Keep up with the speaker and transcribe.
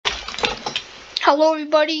Hello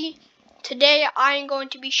everybody, today I am going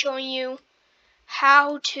to be showing you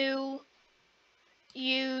how to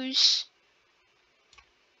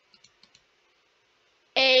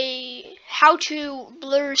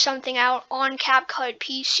blur something out on CapCut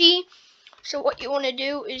PC. So what you want to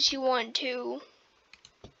do is you want to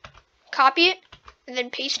copy it and then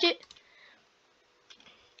paste it,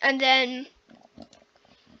 and then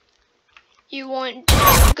you want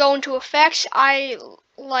to go into effects. I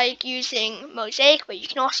like using mosaic, but you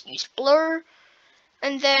can also use blur,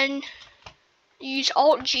 and then use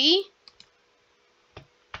Alt-G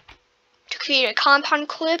to create a compound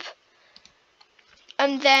clip,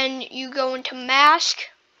 and then you go into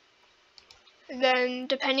mask. Then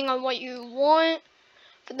depending on what you want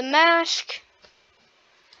for the mask,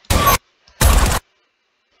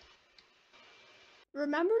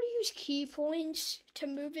 remember to use keypoints to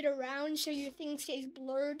move it around so your thing stays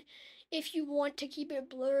blurred if you want to keep it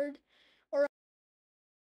blurred. Or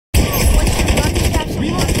once you're done, tap some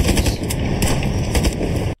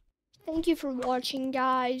buttons. Thank you for watching,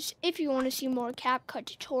 guys. If you want to see more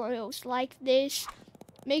CapCut tutorials like this,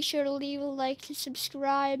 make sure to leave a like to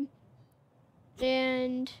subscribe,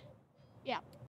 and